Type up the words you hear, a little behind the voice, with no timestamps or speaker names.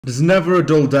There's never a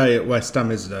dull day at West Ham,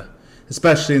 is there?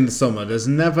 Especially in the summer. There's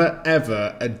never,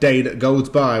 ever a day that goes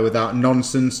by without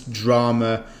nonsense,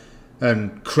 drama,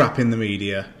 and crap in the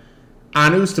media.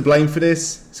 And who's to blame for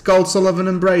this? It's Gold, Sullivan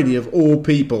and Brady, of all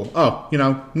people. Oh, you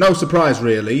know, no surprise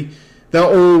really. They're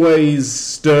always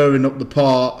stirring up the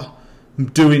pot,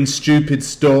 doing stupid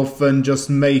stuff, and just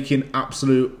making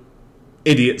absolute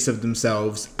idiots of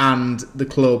themselves. And the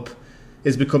club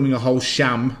is becoming a whole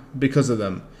sham because of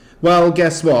them. Well,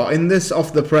 guess what? In this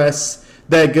Off the Press,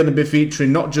 they're going to be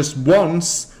featuring not just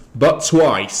once, but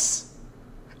twice.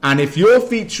 And if you're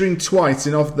featuring twice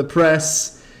in Off the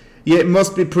Press, yeah, it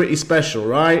must be pretty special,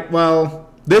 right?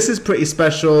 Well, this is pretty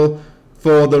special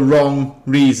for the wrong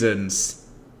reasons.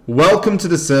 Welcome to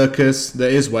the circus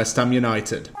that is West Ham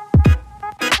United.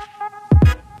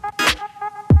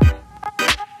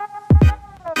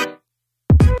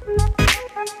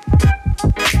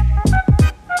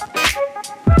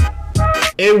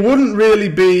 It wouldn't really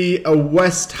be a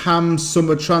West Ham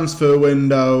summer transfer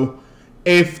window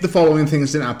if the following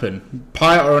things didn't happen.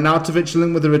 Payet or Arnautovic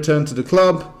linked with a return to the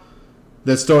club.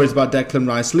 There's stories about Declan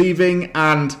Rice leaving.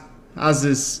 And, as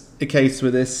is the case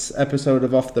with this episode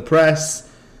of Off the Press,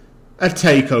 a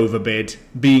takeover bid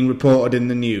being reported in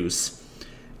the news.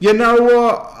 You know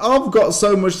what? I've got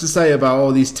so much to say about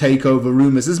all these takeover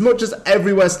rumours. As much as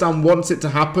every West Ham wants it to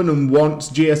happen and wants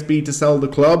GSB to sell the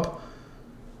club,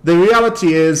 the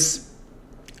reality is,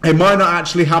 it might not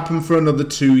actually happen for another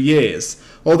 2 years.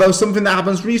 Although something that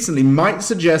happens recently might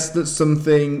suggest that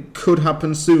something could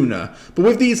happen sooner. But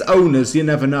with these owners, you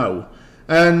never know.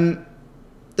 And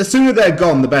the sooner they're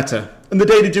gone, the better. And the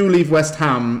day they do leave West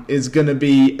Ham is going to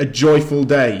be a joyful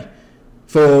day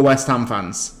for West Ham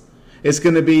fans. It's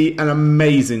going to be an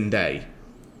amazing day.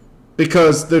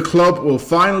 Because the club will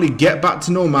finally get back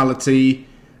to normality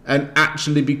and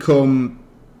actually become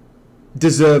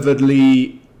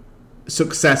deservedly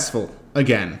successful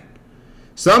again.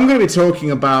 So I'm going to be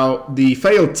talking about the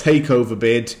failed takeover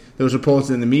bid that was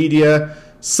reported in the media,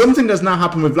 something that's now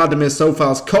happened with Vladimír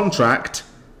Coufal's contract,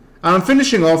 and I'm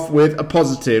finishing off with a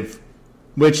positive,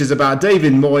 which is about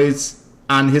David Moyes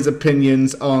and his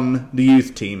opinions on the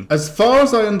youth team. As far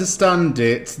as I understand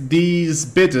it, these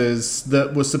bidders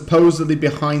that were supposedly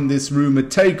behind this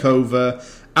rumoured takeover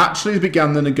actually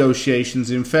began the negotiations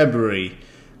in February.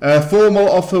 A formal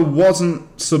offer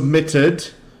wasn't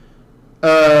submitted,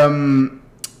 and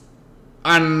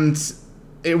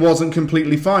it wasn't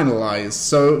completely finalised,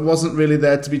 so it wasn't really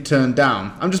there to be turned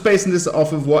down. I'm just basing this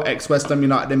off of what ex-West Ham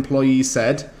United employees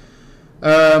said.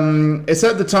 It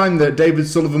said at the time that David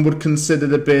Sullivan would consider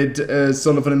the bid, as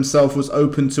Sullivan himself was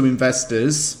open to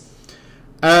investors.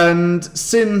 And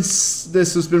since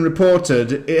this has been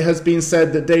reported, it has been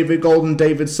said that David Gold and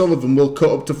David Sullivan will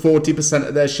cut up to 40%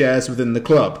 of their shares within the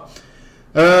club.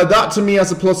 That to me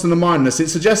has a plus and a minus. It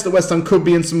suggests that West Ham could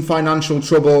be in some financial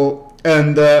trouble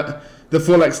and the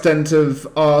full extent of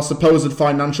our supposed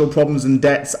financial problems and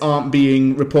debts aren't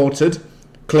being reported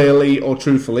clearly or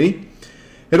truthfully.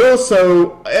 It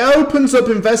also opens up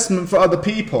investment for other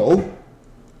people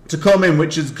to come in,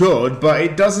 which is good, but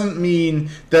it doesn't mean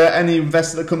that any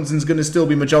investor that comes in is going to still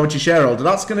be majority shareholder.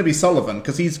 That's going to be Sullivan,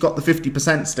 because he's got the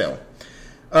 50% still.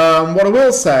 What I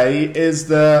will say is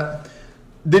that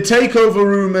the takeover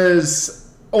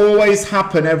rumours always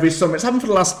happen every summer. It's happened for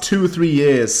the last 2 or 3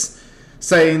 years,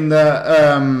 saying that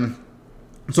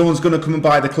someone's going to come and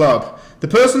buy the club. The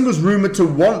person who was rumoured to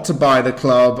want to buy the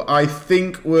club, I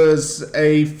think, was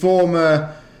a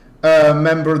former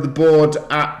member of the board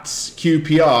at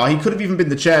Q.P.R. He could have even been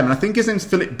the chairman. I think his name's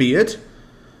Phillip Beard.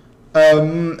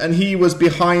 And he was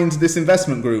behind this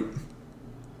investment group.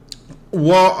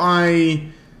 What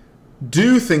I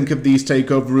do think of these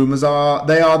takeover rumours are,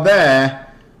 they are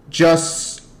there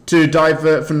just to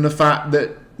divert from the fact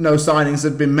that no signings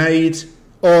have been made,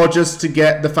 or just to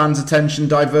get the fans' attention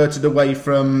diverted away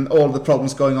from all the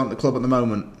problems going on at the club at the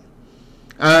moment.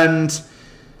 And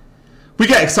we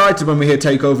get excited when we hear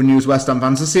takeover news, West Ham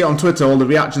fans. I see it on Twitter, all the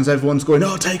reactions, everyone's going,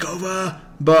 oh, takeover!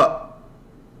 But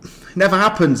it never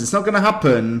happens. It's not going to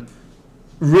happen,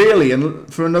 really,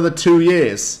 for another 2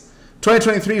 years.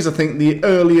 2023 is, I think, the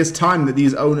earliest time that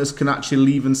these owners can actually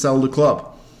leave and sell the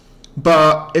club.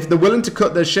 But if they're willing to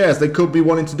cut their shares, they could be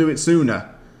wanting to do it sooner.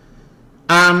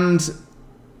 And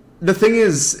the thing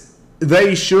is,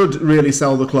 they should really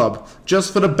sell the club,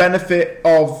 just for the benefit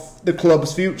of the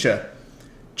club's future.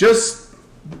 Just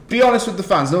be honest with the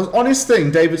fans. The most honest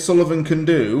thing David Sullivan can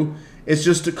do is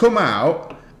just to come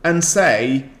out and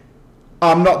say,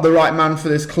 I'm not the right man for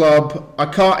this club, I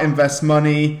can't invest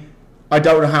money, I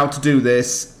don't know how to do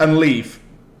this, and leave.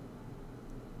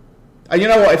 And you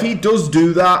know what, if he does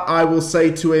do that, I will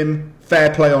say to him, fair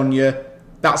play on you.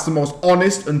 That's the most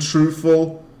honest and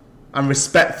truthful and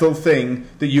respectful thing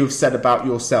that you have said about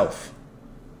yourself.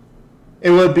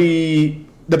 It would be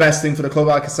the best thing for the club,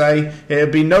 like I say. It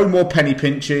would be no more penny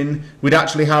pinching. We'd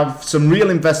actually have some real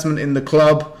investment in the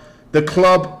club. The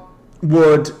club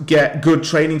would get good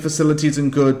training facilities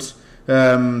and good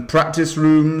practice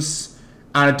rooms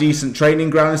and a decent training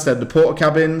ground instead of the porter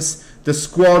cabins. The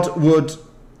squad would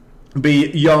be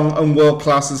young and world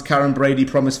class as Karen Brady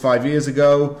promised 5 years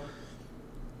ago.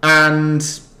 And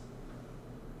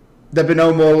there'd be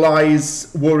no more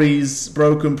lies, worries,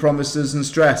 broken promises and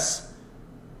stress.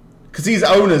 Because these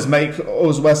owners make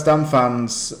us West Ham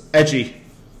fans edgy.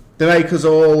 They make us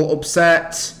all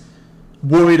upset,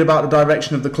 worried about the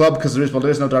direction of the club, because there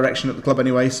is no direction at the club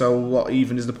anyway, so what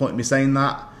even is the point of me saying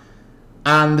that?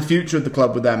 And the future of the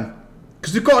club with them.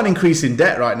 Because we've got an increase in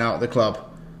debt right now at the club.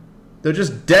 They're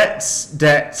just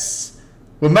debts.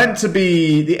 We're meant to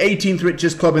be the 18th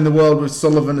richest club in the world with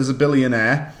Sullivan as a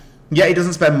billionaire, yet he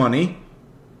doesn't spend money.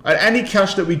 And any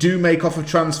cash that we do make off of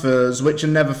transfers, which are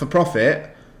never for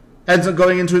profit, ends up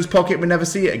going into his pocket. We never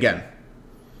see it again.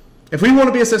 If we want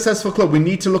to be a successful club, we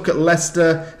need to look at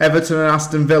Leicester, Everton and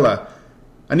Aston Villa.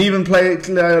 And even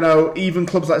even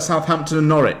clubs like Southampton and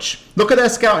Norwich. Look at their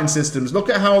scouting systems. Look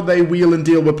at how they wheel and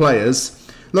deal with players.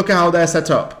 Look at how they're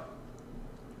set up.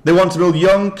 They want to build a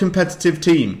young, competitive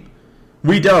team.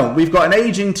 We don't. We've got an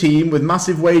ageing team with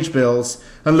massive wage bills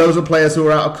and loads of players who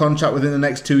are out of contract within the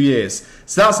next 2 years.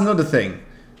 So that's another thing.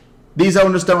 These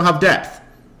owners don't have depth.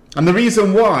 And the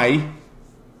reason why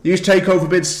these takeover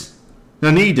bids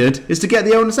are needed is to get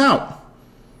the owners out.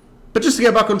 But just to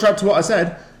get back on track to what I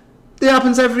said, it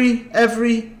happens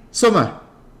every summer.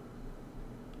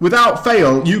 Without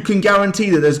fail, you can guarantee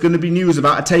that there's going to be news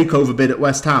about a takeover bid at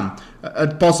West Ham. A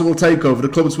possible takeover. The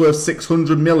club's worth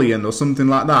 600 million or something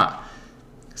like that.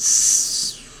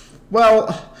 Well,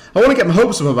 I want to get my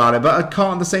hopes up about it, but I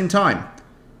can't at the same time.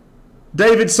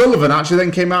 David Sullivan actually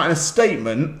then came out in a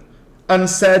statement and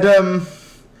said,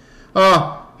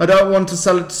 I don't want to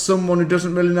sell it to someone who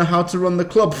doesn't really know how to run the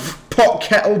club. Pot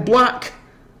kettle black.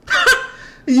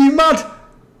 Are you mad?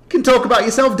 You can talk about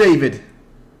yourself, David.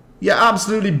 You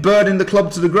absolutely burning the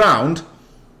club to the ground.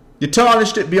 You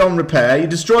tarnished it beyond repair. You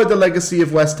destroyed the legacy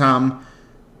of West Ham.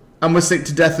 And we're sick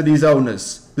to death of these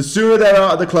owners. The sooner they're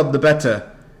out of the club, the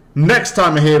better. Next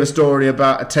time I hear a story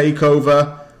about a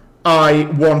takeover, I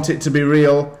want it to be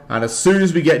real. And as soon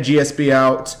as we get GSB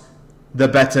out, the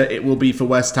better it will be for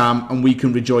West Ham and we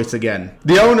can rejoice again.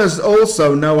 The owners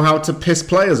also know how to piss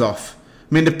players off.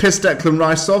 I mean, they've pissed Declan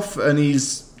Rice off and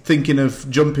he's thinking of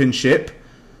jumping ship.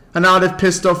 And now they've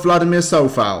pissed off Vladimír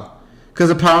Coufal, because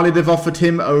apparently they've offered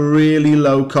him a really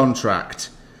low contract.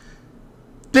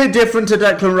 Bit different to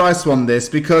Declan Rice on this,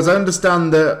 because I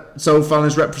understand that Coufal and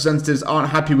his representatives aren't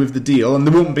happy with the deal, and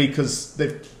they won't be because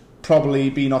they've probably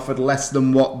been offered less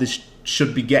than what they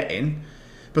should be getting.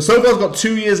 But Coufal's got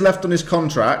 2 years left on his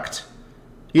contract.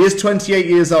 He is 28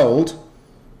 years old,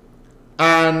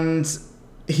 and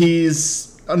he's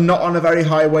not on a very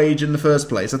high wage in the first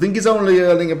place. I think he's only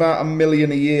earning about $1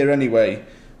 million a year anyway,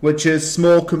 which is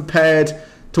small compared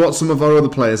to what some of our other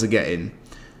players are getting.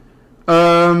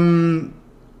 Him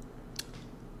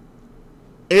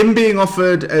being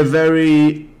offered a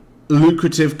very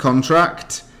lucrative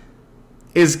contract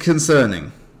is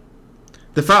concerning.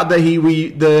 The fact that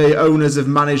the owners have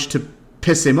managed to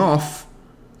piss him off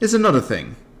is another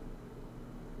thing.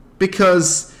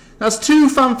 Because that's two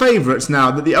fan favourites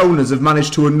now that the owners have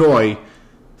managed to annoy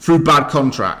through bad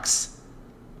contracts.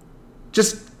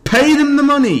 Just pay them the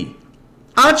money.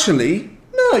 Actually,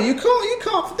 no, you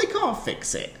can't. They can't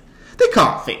fix it. They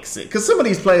can't fix it because some of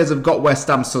these players have got West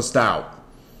Ham sussed out.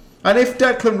 And if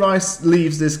Declan Rice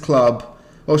leaves this club,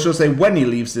 or shall I say when he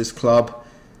leaves this club,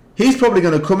 he's probably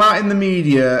going to come out in the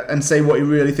media and say what he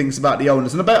really thinks about the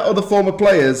owners. And I bet other former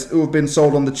players who have been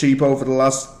sold on the cheap over the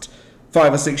last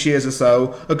 5 or 6 years or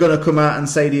so are going to come out and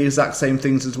say the exact same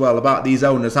things as well about these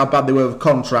owners, how bad they were with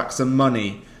contracts and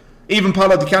money. Even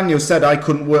Paulo Di Canio said, I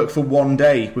couldn't work for 1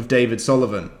 day with David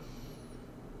Sullivan.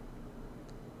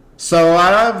 So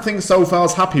I don't think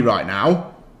Coufal's happy right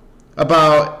now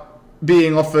about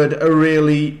being offered a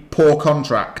really poor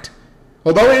contract.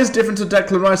 Although it is different to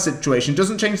Declan Rice's situation, it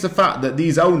doesn't change the fact that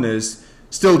these owners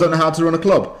still don't know how to run a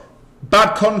club.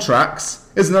 Bad contracts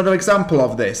is another example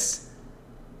of this.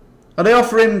 Are they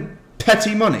offering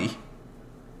petty money?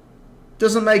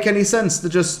 Doesn't make any sense. They're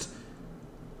just,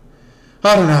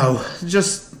 I don't know,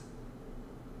 just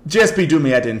GSP do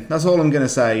me head in. That's all I'm going to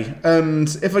say. And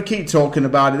if I keep talking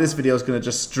about it, this video is going to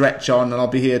just stretch on and I'll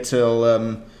be here till,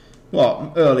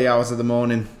 early hours of the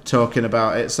morning talking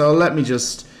about it. So let me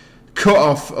just cut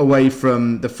off away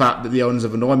from the fact that the owners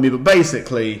have annoyed me, but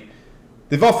basically,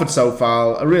 they've offered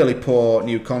Coufal a really poor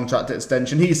new contract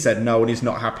extension. He said no and he's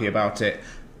not happy about it.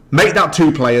 Make that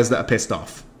 2 players that are pissed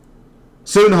off.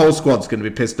 Soon the whole squad's going to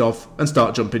be pissed off and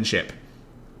start jumping ship.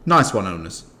 Nice one,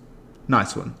 owners.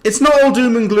 Nice one. It's not all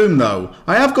doom and gloom though.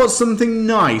 I have got something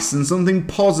nice and something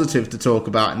positive to talk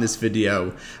about in this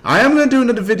video. I am going to do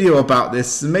another video about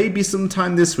this maybe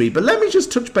sometime this week, but let me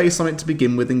just touch base on it to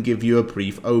begin with and give you a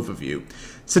brief overview.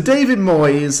 So David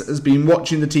Moyes has been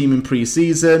watching the team in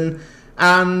pre-season,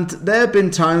 and there have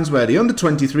been times where the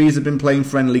under-23s have been playing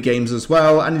friendly games as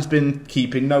well, and he's been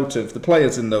keeping note of the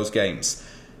players in those games.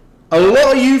 A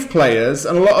lot of youth players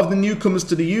and a lot of the newcomers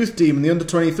to the youth team and the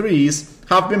under-23s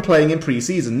have been playing in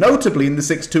pre-season, notably in the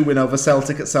 6-2 win over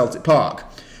Celtic at Celtic Park.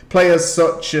 Players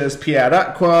such as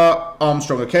Q.P.R,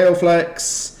 Armstrong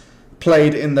Akeoflex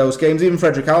played in those games, even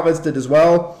Frederick Alves did as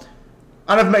well,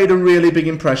 and have made a really big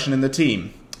impression in the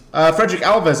team. Frederick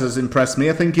Alves has impressed me.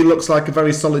 I think he looks like a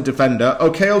very solid defender.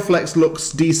 Akeoflex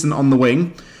looks decent on the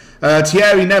wing.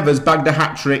 Thierry Neves bagged a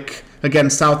hat-trick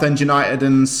against Southend United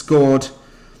and scored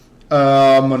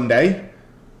Monday.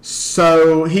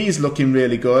 So he's looking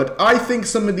really good. I think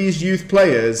some of these youth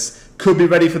players could be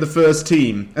ready for the first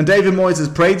team. And David Moyes has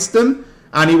praised them,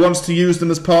 and he wants to use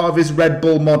them as part of his Red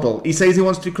Bull model. He says he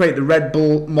wants to create the Red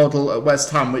Bull model at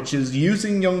West Ham, which is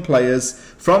using young players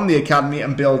from the academy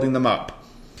and building them up.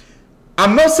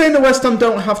 I'm not saying that West Ham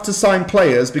don't have to sign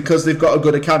players because they've got a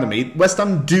good academy. West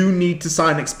Ham do need to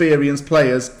sign experienced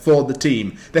players for the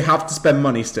team. They have to spend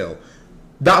money still.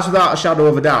 That's without a shadow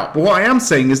of a doubt. But what I am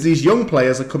saying is these young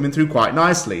players are coming through quite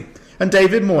nicely. And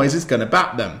David Moyes is going to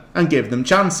back them and give them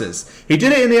chances. He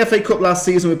did it in the FA Cup last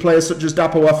season with players such as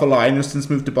Dapo Afolayan, who's since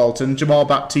moved to Bolton, Jamal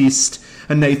Baptiste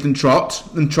and Nathan Trott.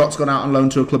 And Trott's gone out on loan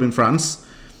to a club in France.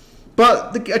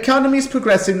 But the academy is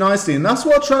progressing nicely, and that's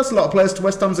what attracts a lot of players to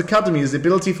West Ham's academy, is the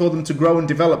ability for them to grow and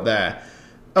develop there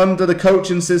under the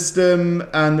coaching system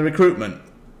and the recruitment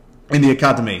in the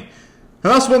academy.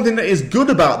 And that's one thing that is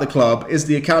good about the club, is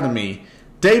the academy.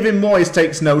 David Moyes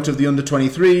takes note of the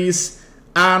under-23s,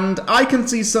 and I can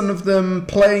see some of them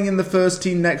playing in the first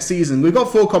team next season. We've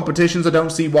got 4 competitions, I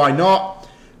don't see why not.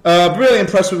 Really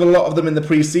impressed with a lot of them in the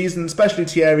pre-season, especially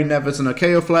Thierry Neves and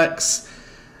Akeoflex.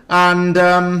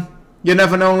 And you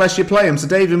never know unless you play them. So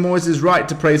David Moyes is right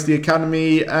to praise the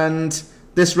academy, and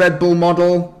this Red Bull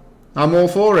model, I'm all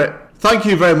for it. Thank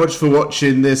you very much for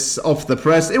watching this Off the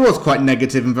Press. It was quite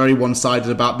negative and very one-sided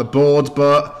about the board,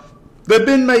 but they've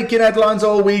been making headlines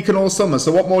all week and all summer,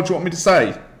 so what more do you want me to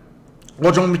say?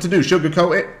 What do you want me to do,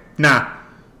 sugarcoat it? Nah,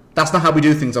 that's not how we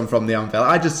do things on From the Anvil.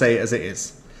 I just say it as it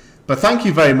is. But thank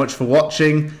you very much for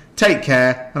watching. Take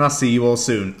care, and I'll see you all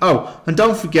soon. Oh, and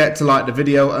don't forget to like the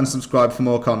video and subscribe for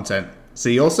more content.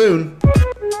 See you all soon.